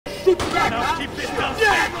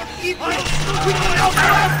Yeah,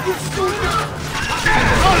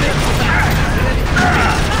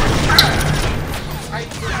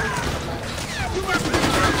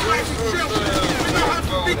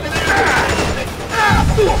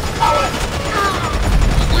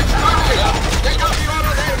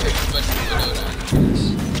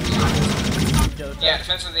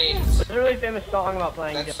 Defense of the Ages. It's a really famous song about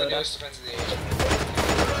playing That's the Dota. newest Defense of the Ages.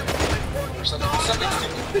 Or something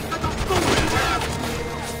stupid.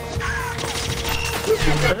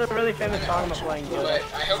 There's a really famous song about playing Dota. But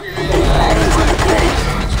I hope you're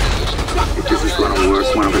If this is gonna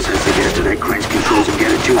work, one of us has to get to that crank controls and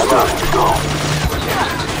get it juiced up to go.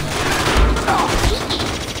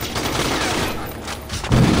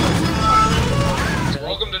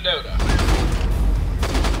 Welcome to Dota.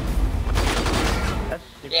 That's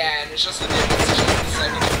stupid. Yeah, and it's just the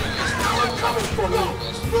second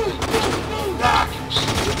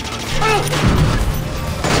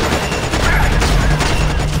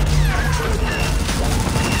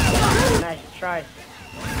Nice try.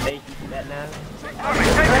 Thank you for that now.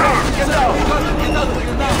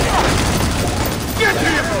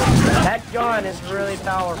 That gun is really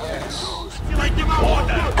powerful.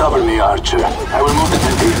 Cover me, Archer. I will move the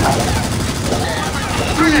container.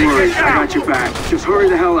 Don't worry, I got your back. Just hurry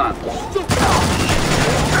the hell up.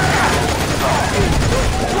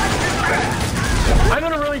 I'm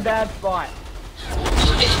in a really bad spot.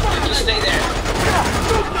 Just stay there.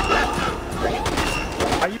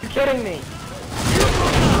 Are you kidding me?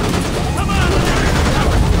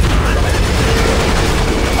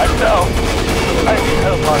 I fell. I need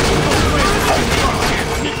help, Archer.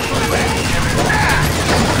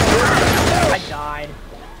 I died.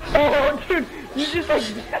 Oh, dude, you just like...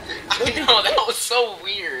 I know, that was so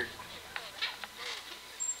weird.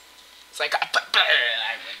 It's like, I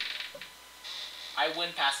win. I win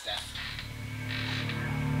past death.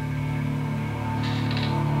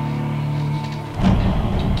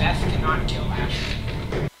 Death cannot kill Ashley.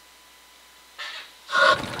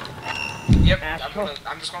 Yep,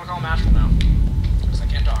 I'm just gonna call him Ashel now. Because I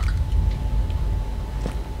can't talk.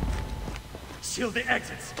 Shield the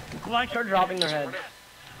exits. Start dropping their head.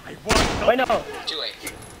 I want. Wait, no. Too late.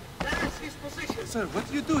 Sir, what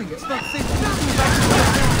are you doing? It's not safe.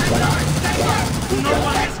 No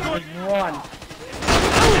one is going. Just run.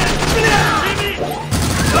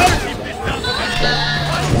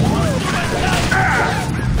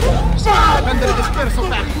 Under dispersal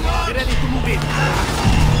back. Get ready to move in.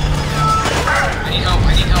 I need help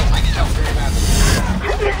very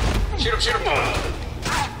badly. Shoot him.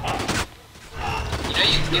 You know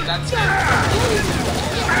you can get that skin.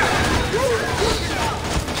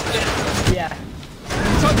 Yeah.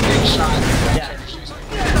 Big shot. Yeah.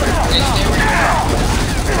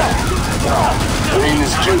 Green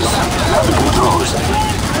is juice. Have the controls.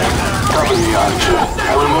 Cover me, Archer. I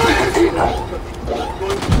will move the container.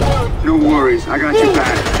 No worries, I got your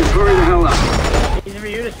back. Just hurry the hell up. Easy for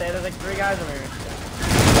you to say, there's like 3 guys over here.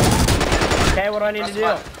 Okay, what do I need to do?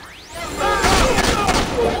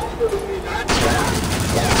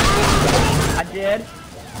 I did.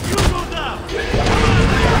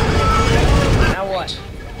 Now what?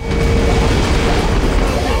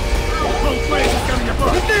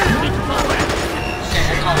 Okay,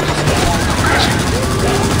 I call this.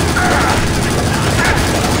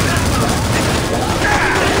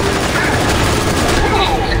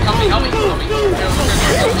 Help me.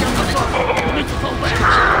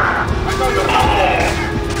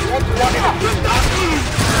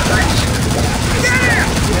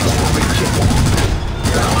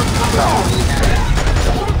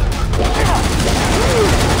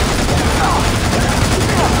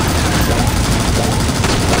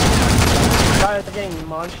 Guys are getting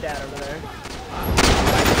munched at over there.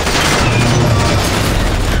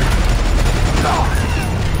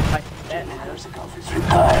 Like that matters.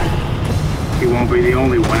 He won't be the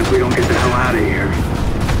only one if we don't get the hell out of here.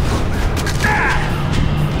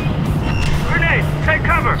 Grenade! Take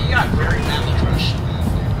cover! He got very badly crushed.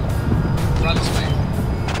 Run this way.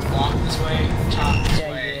 Walk this way. Chop this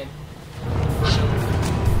way.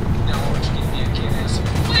 No, what you need to be a kid is.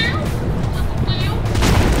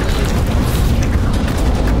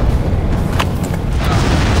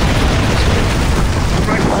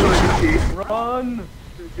 Run!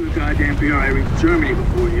 Do a goddamn beer. I reached Germany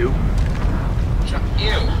before you.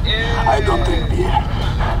 Ew. I don't drink beer.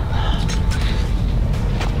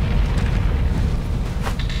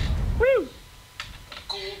 Woo!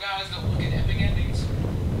 Cool guys that will get epic endings.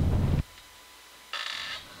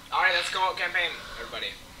 Alright, let's go out campaign,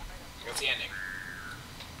 everybody. What's the ending?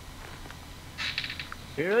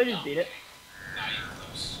 We really just beat it. Not even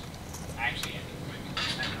close. Actually, ending might be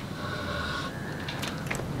close.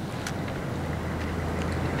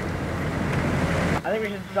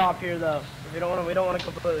 stop here though. We don't want to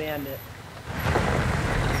completely end it.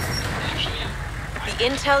 The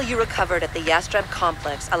intel you recovered at the Yastreb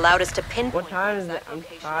complex allowed us to pinpoint. What time is it? exact I'm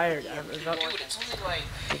location of tired. the EMP. Dude, it's only like...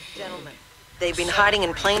 Gentlemen, they've been hiding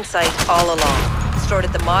in plain sight all along, stored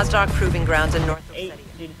at the Mozdok Proving Grounds in North Eight,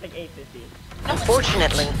 Ossetia. dude, it's like 8:50.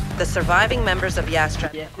 Unfortunately, the surviving members of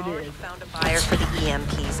Yastreb Yes, have it already is. found a buyer for the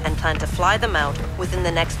EMPs and plan to fly them out within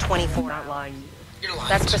the next 24 Not hours. lying to you. You're lying.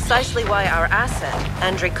 That's precisely why our asset,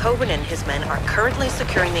 Andrei Kovin and his men, are currently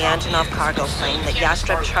securing the Antonov cargo plane that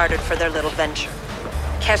Yastreb chartered for their little venture.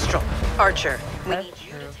 Kestrel, Archer, we That's need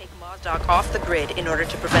you true. to take Mozdok off the grid in order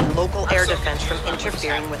to prevent local air defense from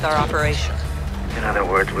interfering with our operation. In other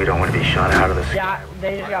words, we don't want to be shot out of the sky. Yeah,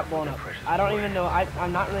 they just got blown up. I don't even know.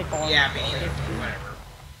 I'm not really following. Yeah, this me story. either. Whatever.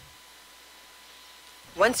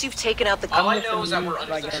 Once you've taken out the All I cargo, know is that we're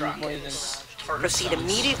under Like the truck. poison. It's proceed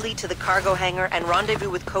immediately to the cargo hangar and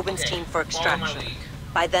rendezvous with Kovin's team for Follow my extraction. lead.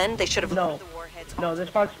 By then, they should have No. loaded the warheads. No, this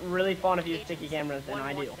part's really fun if you use sticky cameras, and One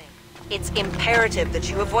I more do. thing. It's imperative that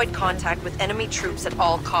you avoid contact with enemy troops at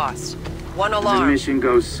all costs. One The alarm. mission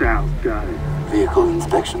goes south, got it. Vehicle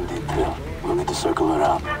inspection detail. We'll need to circle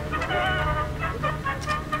around.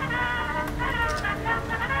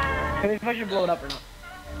 Maybe if I should blow it up or not.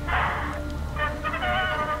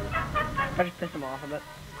 I just piss him off a bit.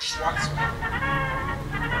 We're SWAT this way.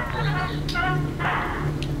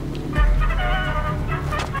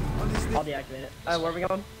 I'll deactivate it. Where are we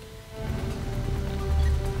going?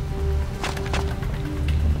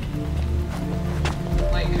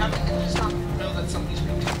 Like, how can you just not know that somebody's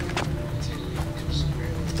being taken? It's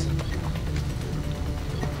very simple.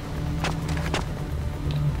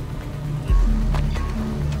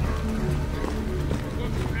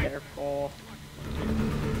 Careful.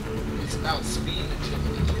 It's about speed and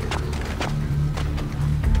agility here.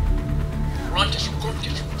 Run, just run,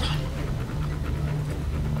 just run.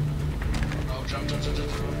 Oh, jump.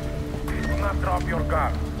 Do not drop your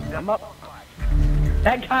guard. I'm up.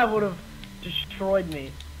 That guy would have destroyed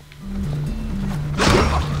me.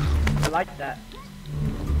 I like that.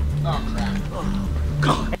 Oh,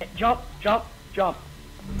 crap. Hey, jump.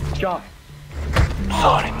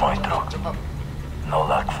 Sorry, Maestro. Jump up. No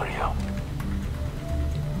luck for you.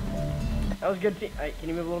 That was good. Alright, can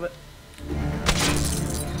you move a little bit?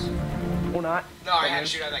 Or not? No, I had to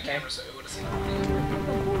shoot out that camera so it would have seen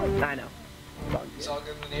me. I know. It's all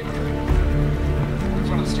good in the neighborhood. In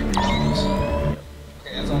front of the stupid enemies.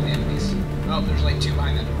 Okay, that's all the enemies. Oh, there's like two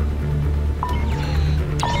behind that door.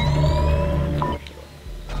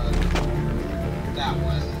 That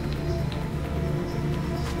one.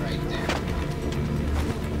 Right there.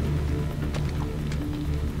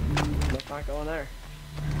 Let's not go in there.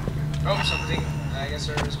 Oh, something. I guess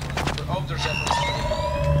there is one. Oh, there's definitely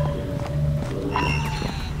something.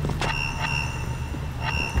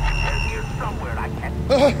 Here somewhere, I can't.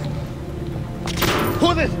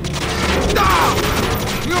 Who this?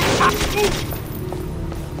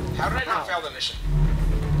 How did I not fail the mission?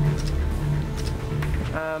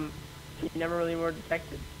 You never really were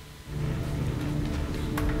detected.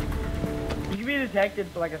 You can be detected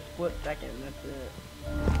for like a split second, that's it.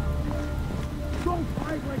 Don't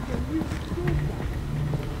fight like a weak stupid.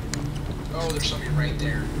 Oh, there's somebody right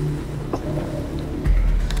there.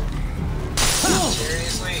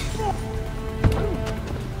 Seriously?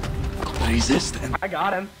 Resistance. I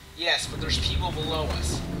got him. Yes, but there's people below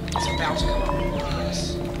us. It's about to come up below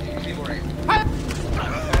us. People right.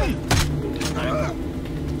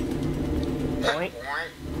 Point.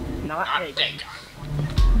 Not Not taken. taken.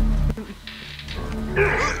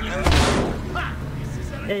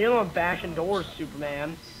 Hey, you're the one bashing doors,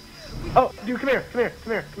 Superman. Oh, dude, come here. It's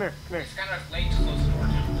kind of late to close the door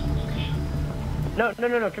now. Okay.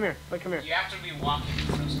 No, come here. Wait, come here. You have to be walking to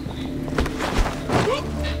close the door.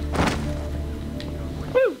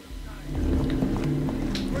 Woo!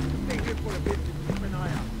 Stay here for a bit to keep an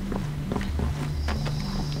eye out.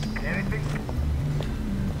 Anything?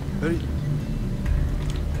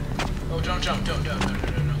 Oh, don't jump. No.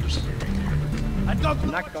 There's somebody right there. I don't I'm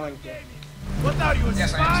know not what going you're to. gaming. What are you, a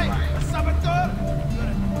Yes, I spy? am A saboteur?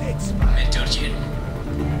 You're a dead spy. Mentorian.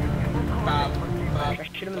 If I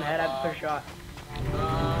shoot him in the head, I'd put a shot.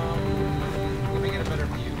 Let me get a better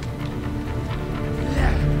view.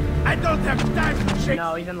 Yeah, I don't have time to chase.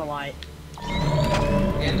 No, he's in the light.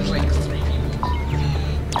 And there's like 3 people.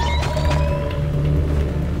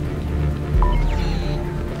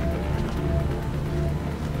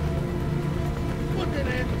 Put an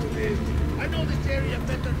end to this. I know this area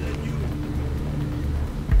better than you.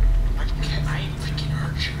 I'm freaking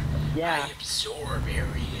Archer. Yeah. I absorb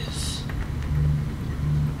areas.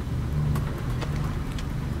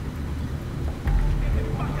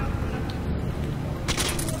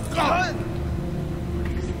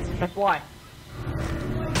 That's why.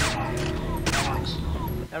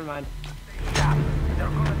 Never mind.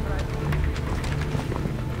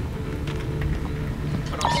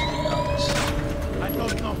 Put on some goggles. I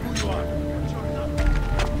don't know who you are. But you're not.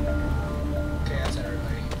 Okay, that's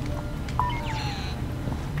everybody.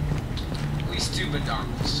 At least 2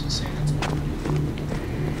 goggles. Say that's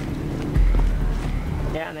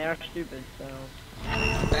Yeah, and they are stupid, so.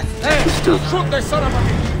 Hey! Shoot the son of a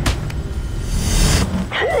bitch!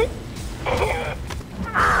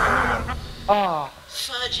 Oh.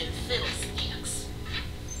 Fudge and fiddlesticks.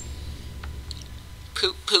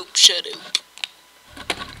 Poop, poop, shadoop.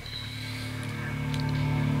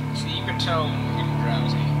 So you can tell when we're getting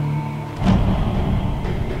drowsy.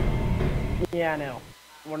 Yeah, I know.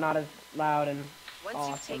 We're not as loud and Once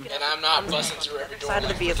awesome. you've taken And I'm not buzzing through every door. side of the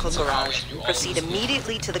like vehicle this. That's how garage, we do all proceed this.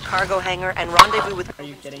 immediately to the cargo hangar and rendezvous with. Are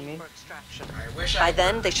you kidding me? For extraction. I wish By I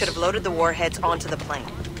then, they should have loaded the warheads onto the plane.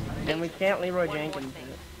 And we can't Leroy Jenkins.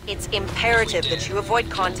 It's imperative that you avoid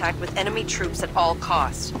contact with enemy troops at all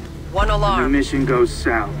costs. One The alarm. mission goes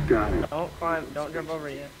south. Got it. Don't climb. Don't jump over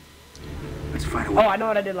yet. Let's find a Oh, way. I know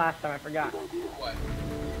what I did last time. I forgot. What?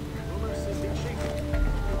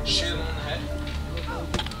 Shoot him in the head?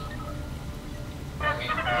 Okay.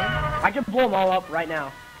 I can blow them all up right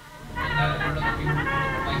now. And then where do the people,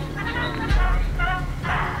 like,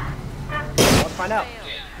 people Let's find out.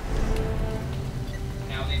 dead?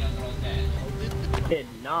 Now they know they're all dead. Did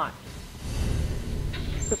not.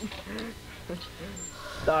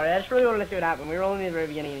 Sorry, I just really wanted to see what happened. We were only in the very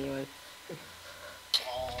beginning anyways.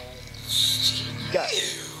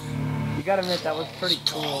 You gotta admit, that was pretty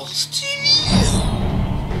cool.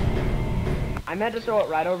 I meant to throw it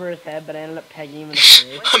right over his head, but I ended up pegging him in the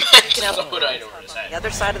face. Taken out Throw it right over his on the head.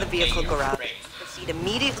 other side of the vehicle garage. Proceed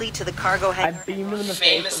immediately to the cargo I hangar. beamed him in the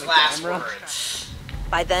Famous face with the last camera. words.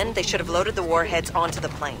 By then, they should have loaded the warheads onto the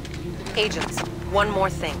plane. Agents, one more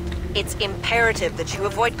thing. It's imperative that you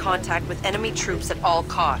avoid contact with enemy troops at all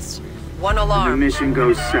costs. One The alarm. mission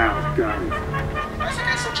goes south. Got it. I think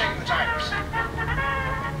I'm still checking the tires.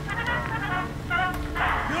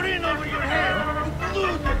 You're in over your head! You blew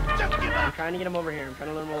it! Just give I'm up! trying to get him over here. I'm trying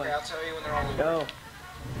to lure him Okay, away. I'll tell you when they're all lured. Go.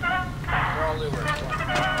 They're all lured.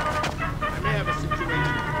 I may have a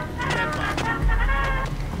situation. Stand by.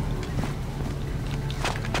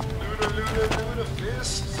 Luda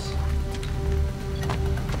fists.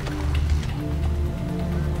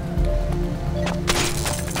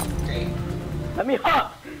 Okay. Let me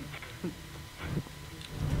up!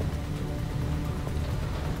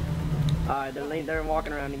 Alright, they're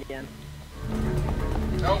walking around again.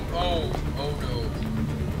 Oh no.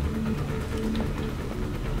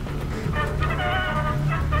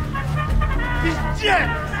 He's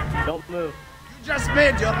dead! Don't move. You just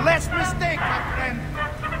made your last mistake, my friend!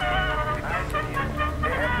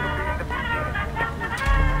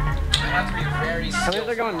 I have to be very How many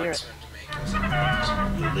they're going near it? skillful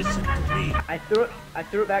marksman to make this. You listen to me. I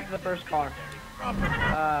threw it back to the first car.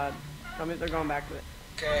 Tell me if they're going back to it.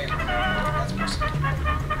 Okay, that's person.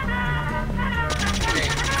 Okay,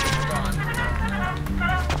 they're gone.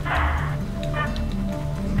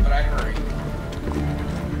 But I'd hurry.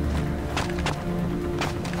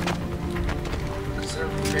 Because they're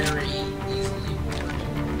very easily bored.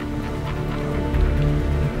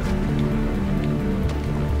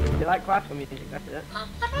 They like classical music, that's it.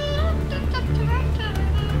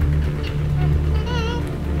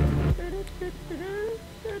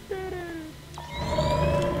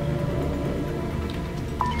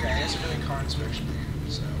 Okay, I guess we're doing car inspection here,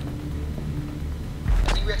 so...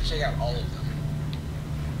 I think we have to check out all of them.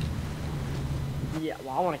 Yeah,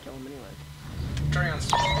 well, I want to kill him anyway. Turning on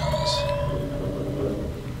stupid guns.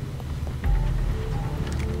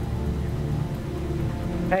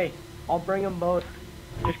 Hey, I'll bring them both.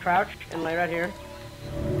 Just crouch and lay right here.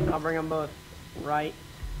 I'll bring them both right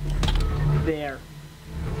there.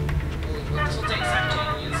 This will take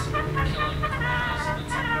simultaneous killing with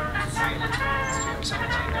silent.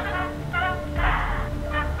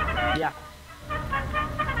 Yeah.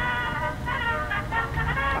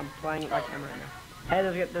 I'm playing with my camera right now. Hey,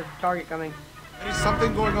 there's a target coming. There is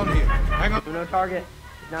something going on here. Hang on. No target.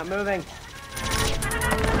 He's not moving.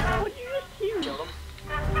 What'd you just hear? Killed him.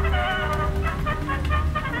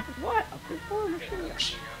 What? A pistol and a Okay, machine gun?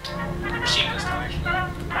 machine gun. Machine pistol, actually.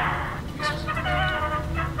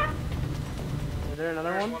 Is there another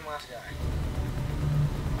There's one? one last guy.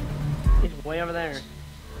 He's way over there.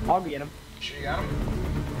 I'll get him. Sure you got him?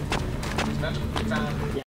 He's about to be found. Yeah.